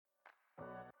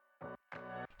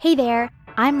Hey there,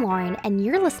 I'm Lauren, and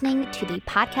you're listening to the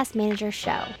Podcast Manager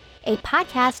Show, a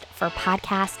podcast for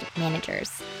podcast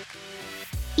managers.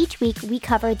 Each week, we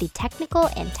cover the technical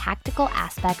and tactical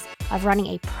aspects of running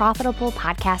a profitable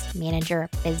podcast manager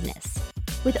business.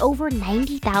 With over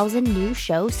 90,000 new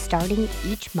shows starting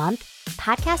each month,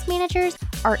 podcast managers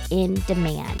are in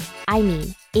demand. I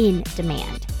mean, in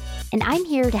demand. And I'm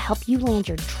here to help you land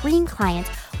your dream clients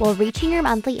while reaching your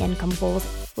monthly income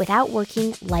goals without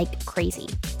working like crazy.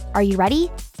 Are you ready?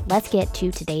 Let's get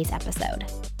to today's episode.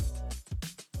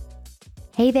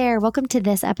 Hey there, welcome to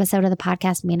this episode of the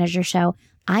Podcast Manager Show.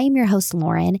 I am your host,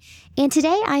 Lauren, and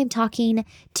today I am talking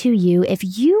to you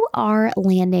if you are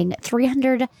landing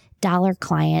 $300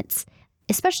 clients,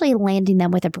 especially landing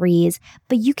them with a breeze,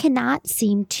 but you cannot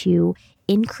seem to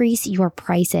increase your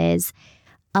prices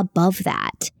above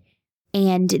that.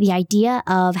 And the idea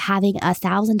of having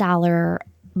 $1,000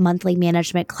 monthly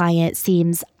management client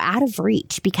seems out of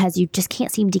reach because you just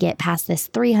can't seem to get past this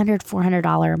 $300,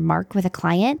 $400 mark with a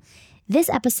client. This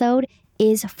episode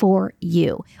is for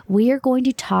you. We are going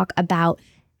to talk about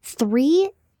 3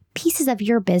 pieces of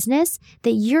your business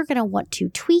that you're going to want to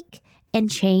tweak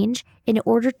and change in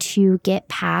order to get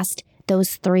past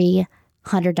those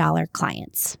 $300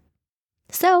 clients.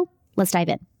 So let's dive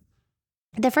in.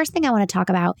 The first thing I want to talk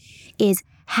about is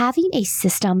having a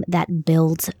system that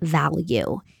builds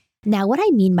value. Now, what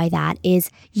I mean by that is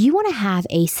you want to have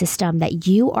a system that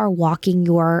you are walking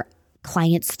your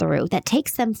clients through that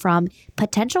takes them from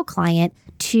potential client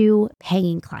to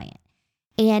paying client.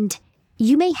 And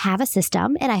you may have a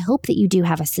system, and I hope that you do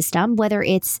have a system, whether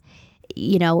it's,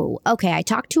 okay, I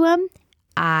talk to them,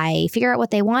 I figure out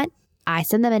what they want, I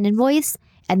send them an invoice,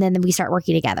 and then we start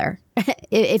working together.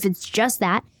 If it's just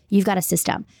that, you've got a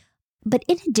system. But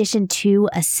in addition to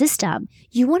a system,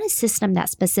 you want a system that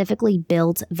specifically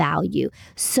builds value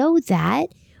so that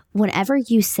whenever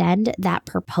you send that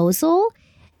proposal,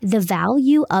 the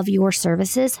value of your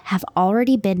services have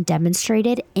already been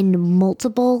demonstrated in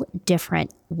multiple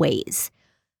different ways.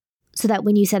 So that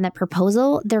when you send that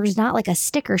proposal, there's not like a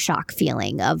sticker shock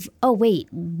feeling of, oh, wait,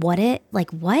 what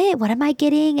am I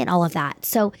getting? And all of that.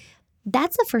 So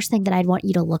that's the first thing that I'd want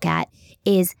you to look at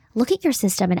is look at your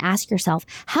system and ask yourself,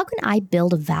 how can I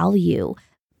build value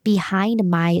behind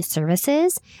my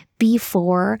services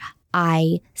before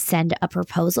I send a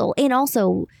proposal? And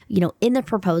also, in the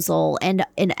proposal and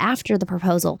after the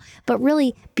proposal, but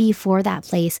really before that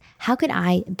place, how can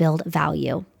I build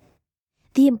value?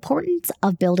 The importance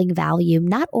of building value,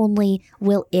 not only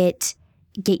will it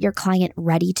get your client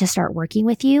ready to start working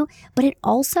with you, but it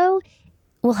also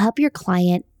will help your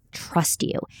client trust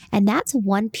you. And that's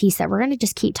one piece that we're going to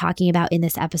just keep talking about in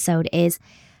this episode is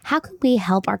how can we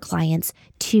help our clients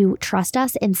to trust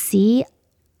us and see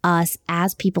us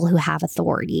as people who have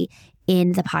authority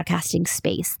in the podcasting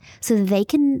space so that they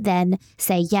can then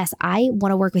say, yes, I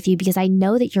want to work with you because I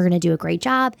know that you're going to do a great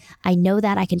job. I know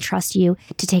that I can trust you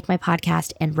to take my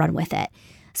podcast and run with it.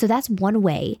 So that's one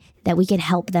way that we can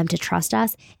help them to trust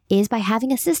us is by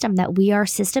having a system that we are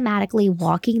systematically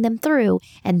walking them through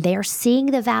and they're seeing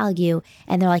the value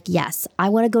and they're like, yes, I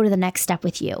want to go to the next step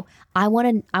with you. I want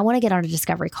to get on a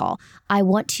discovery call. I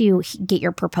want to get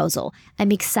your proposal.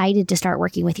 I'm excited to start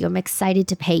working with you. I'm excited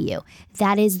to pay you.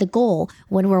 That is the goal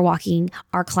when we're walking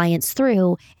our clients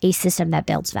through a system that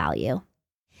builds value.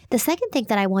 The second thing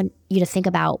that I want you to think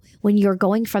about when you're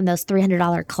going from those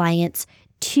 $300 clients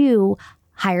to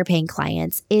higher paying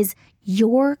clients is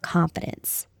your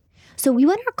confidence. So we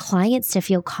want our clients to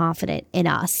feel confident in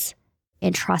us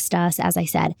and trust us, as I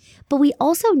said, but we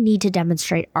also need to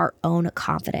demonstrate our own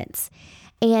confidence.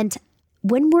 And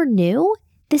when we're new,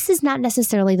 this is not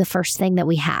necessarily the first thing that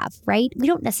we have, right? We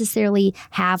don't necessarily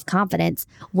have confidence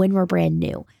when we're brand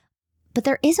new, but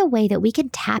there is a way that we can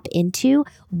tap into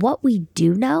what we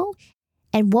do know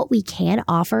and what we can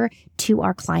offer to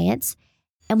our clients.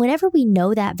 And whenever we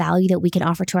know that value that we can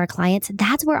offer to our clients,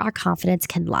 that's where our confidence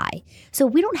can lie. So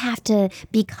we don't have to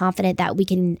be confident that we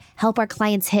can help our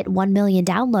clients hit 1 million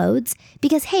downloads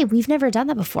because, hey, we've never done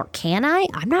that before. Can I?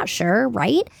 I'm not sure,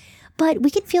 right? But we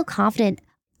can feel confident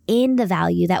in the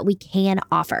value that we can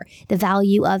offer, the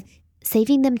value of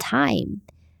saving them time,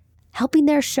 helping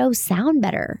their show sound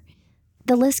better.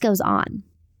 The list goes on.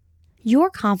 Your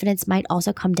confidence might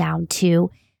also come down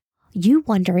to you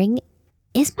wondering,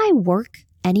 is my work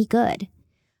any good?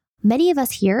 Many of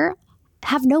us here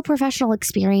have no professional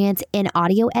experience in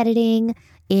audio editing,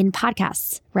 in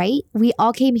podcasts, right? We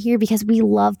all came here because we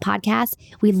love podcasts.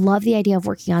 We love the idea of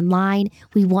working online.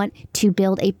 We want to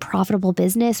build a profitable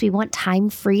business. We want time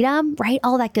freedom, right?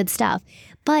 All that good stuff.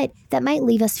 But that might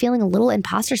leave us feeling a little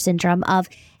imposter syndrome of,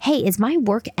 hey, is my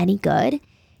work any good?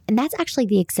 And that's actually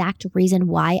the exact reason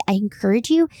why I encourage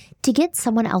you to get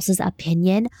someone else's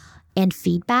opinion and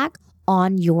feedback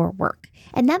on your work.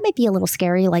 And that might be a little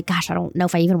scary, like, gosh, I don't know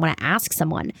if I even want to ask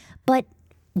someone, but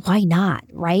why not,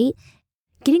 right?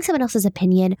 Getting someone else's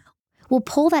opinion will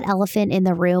pull that elephant in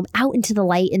the room out into the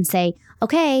light and say,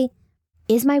 okay,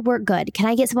 is my work good? Can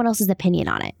I get someone else's opinion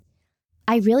on it?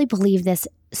 I really believe this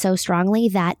so strongly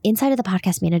that inside of the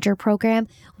Podcast Manager program,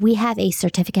 we have a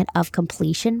certificate of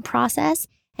completion process.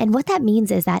 And what that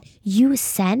means is that you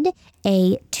send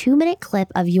a 2-minute clip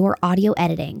of your audio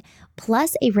editing,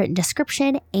 plus a written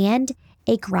description and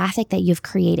a graphic that you've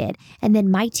created. And then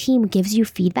my team gives you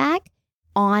feedback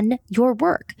on your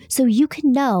work. So you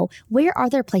can know, where are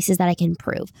there places that I can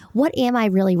improve? What am I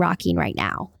really rocking right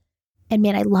now? And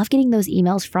man, I love getting those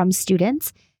emails from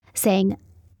students saying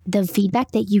the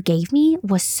feedback that you gave me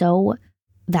was so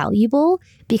valuable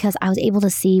because I was able to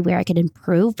see where I could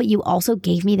improve, but you also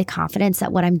gave me the confidence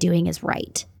that what I'm doing is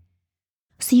right.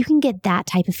 So you can get that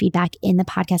type of feedback in the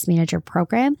Podcast Manager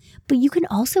program, but you can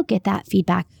also get that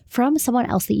feedback from someone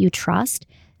else that you trust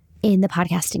in the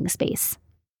podcasting space.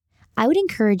 I would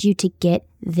encourage you to get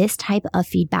this type of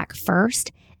feedback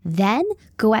first, then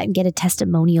go out and get a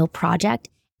testimonial project,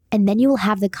 and then you will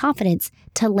have the confidence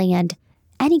to land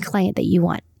any client that you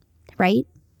want, right?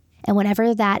 And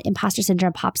whenever that imposter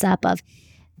syndrome pops up of,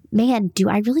 man, do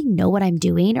I really know what I'm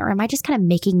doing? Or am I just kind of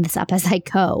making this up as I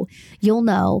go? You'll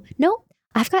know, nope,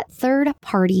 I've got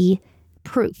third-party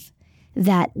proof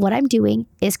that what I'm doing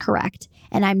is correct.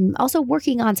 And I'm also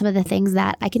working on some of the things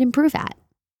that I can improve at.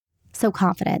 So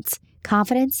confidence.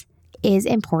 Confidence is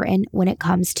important when it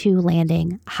comes to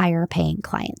landing higher paying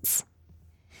clients.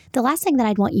 The last thing that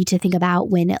I'd want you to think about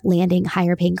when landing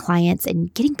higher paying clients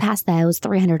and getting past those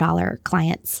 $300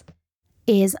 clients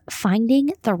is finding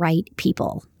the right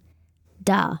people.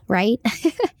 Duh, right?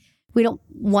 We don't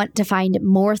want to find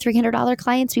more $300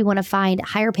 clients. We want to find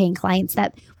higher paying clients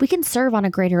that we can serve on a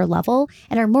greater level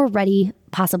and are more ready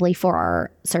possibly for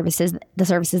our services, the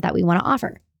services that we want to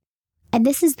offer. And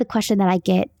this is the question that I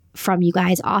get from you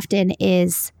guys often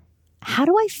is, how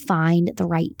do I find the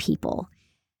right people?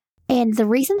 And the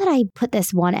reason that I put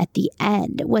this one at the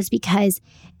end was because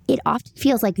it often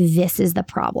feels like this is the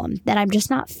problem, that I'm just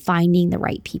not finding the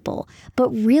right people. But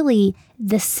really,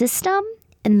 the system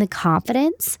and the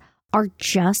confidence are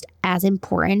just as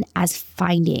important as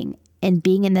finding and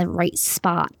being in the right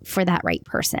spot for that right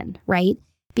person, right?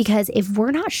 Because if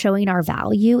we're not showing our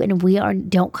value and we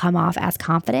don't come off as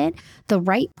confident, the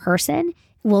right person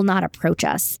will not approach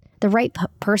us. The right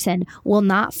person will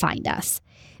not find us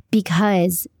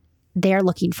because they're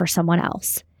looking for someone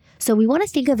else. So we want to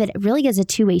think of it really as a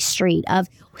two-way street of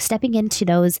stepping into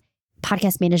those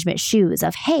podcast management shoes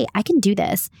of, hey, I can do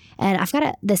this. And I've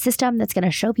got the system that's going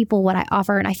to show people what I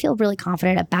offer. And I feel really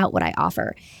confident about what I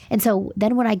offer. And so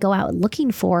then when I go out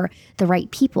looking for the right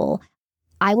people,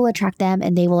 I will attract them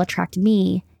and they will attract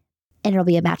me, and it'll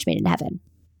be a match made in heaven.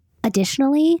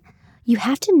 Additionally, you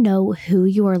have to know who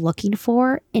you are looking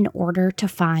for in order to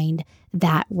find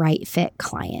that right fit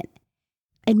client.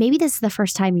 And maybe this is the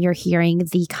first time you're hearing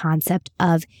the concept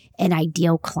of an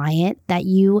ideal client, that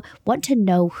you want to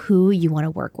know who you want to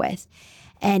work with.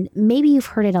 And maybe you've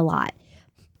heard it a lot.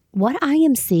 What I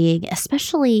am seeing,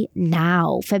 especially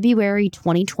now, February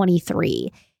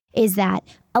 2023, is that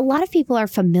a lot of people are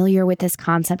familiar with this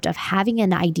concept of having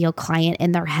an ideal client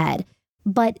in their head,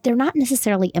 but they're not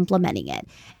necessarily implementing it.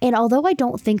 And although I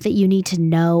don't think that you need to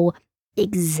know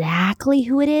exactly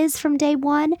who it is from day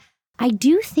one, I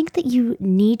do think that you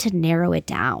need to narrow it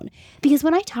down. Because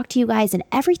when I talk to you guys and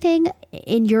everything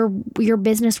in your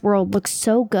business world looks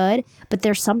so good, but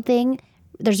there's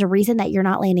a reason that you're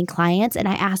not landing clients. And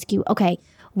I ask you, okay,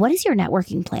 what is your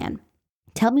networking plan?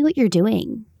 Tell me what you're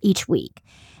doing each week.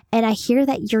 And I hear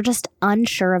that you're just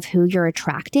unsure of who you're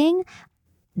attracting.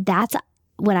 That's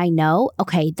when I know,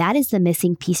 okay, that is the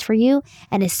missing piece for you.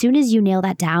 And as soon as you nail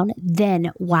that down,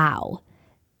 then wow,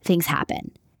 things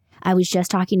happen. I was just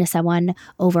talking to someone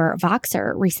over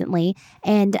Voxer recently,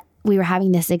 and we were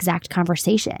having this exact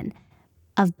conversation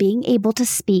of being able to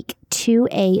speak to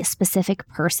a specific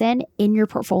person in your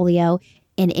portfolio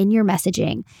and in your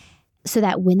messaging so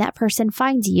that when that person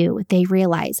finds you, they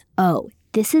realize, oh,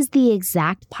 this is the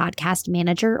exact podcast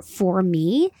manager for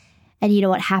me. And you know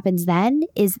what happens then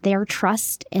is their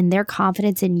trust and their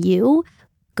confidence in you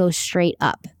goes straight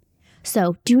up.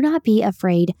 So do not be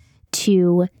afraid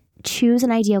to choose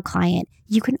an ideal client.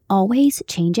 You can always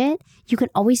change it. You can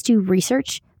always do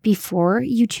research before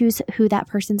you choose who that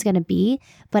person's going to be.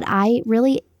 But I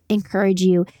really encourage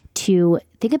you to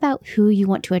think about who you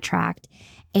want to attract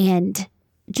and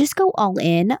just go all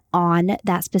in on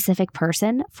that specific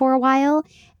person for a while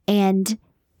And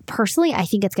personally, I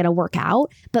think it's going to work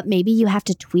out, but maybe you have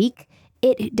to tweak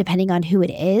it depending on who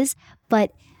it is.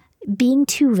 But being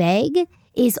too vague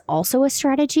is also a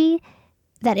strategy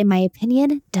that, in my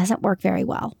opinion, doesn't work very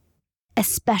well,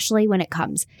 especially when it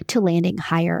comes to landing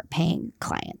higher paying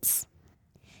clients.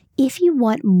 If you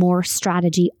want more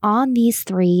strategy on these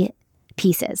three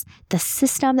pieces, the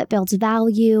system that builds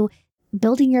value,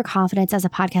 building your confidence as a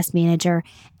podcast manager,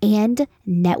 and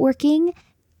networking,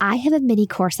 I have a mini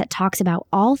course that talks about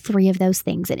all three of those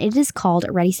things, and it is called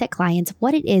Ready Set Clients.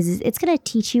 What it is it's going to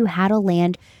teach you how to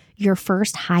land your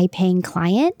first high-paying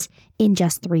client in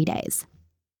just 3 days.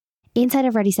 Inside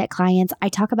of Ready Set Clients, I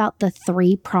talk about the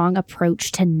 3-prong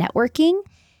approach to networking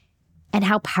and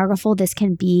how powerful this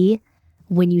can be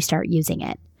when you start using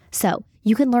it. So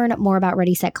you can learn more about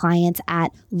Ready Set Clients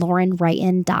at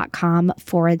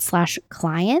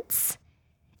laurenwrighton.com/clients,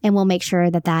 and we'll make sure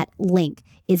that that link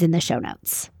is in the show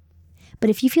notes. But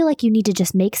if you feel like you need to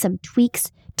just make some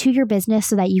tweaks to your business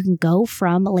so that you can go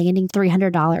from landing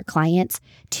 $300 clients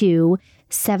to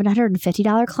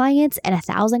 $750 clients and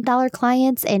 $1,000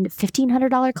 clients and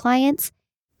 $1,500 clients,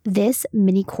 this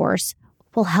mini course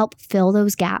will help fill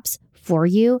those gaps for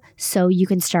you so you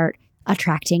can start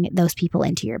attracting those people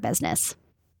into your business.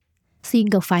 So you can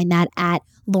go find that at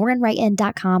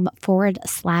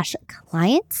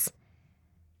laurenwrighton.com/clients,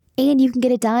 and you can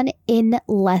get it done in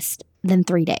less than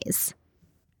 3 days.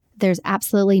 There's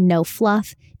absolutely no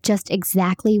fluff, just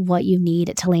exactly what you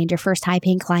need to land your first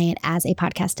high-paying client as a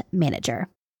podcast manager.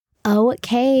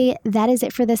 Okay, that is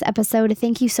it for this episode.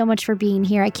 Thank you so much for being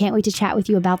here. I can't wait to chat with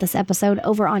you about this episode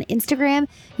over on Instagram.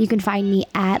 You can find me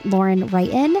at Lauren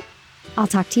Wrighton. I'll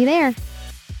talk to you there.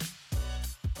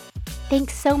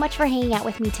 Thanks so much for hanging out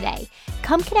with me today.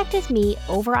 Come connect with me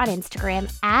over on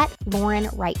Instagram at Lauren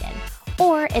Wrighton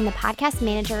or in the Podcast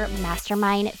Manager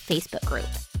Mastermind Facebook group.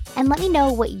 And let me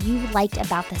know what you liked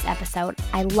about this episode.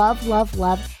 I love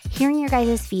hearing your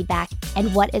guys' feedback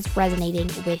and what is resonating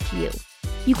with you.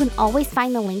 You can always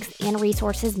find the links and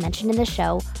resources mentioned in the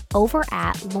show over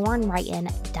at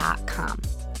laurenwrighton.com.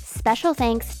 Special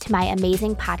thanks to my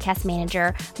amazing podcast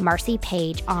manager, Marcy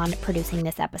Page, on producing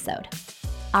this episode.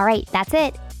 All right, that's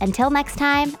it. Until next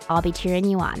time, I'll be cheering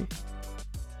you on.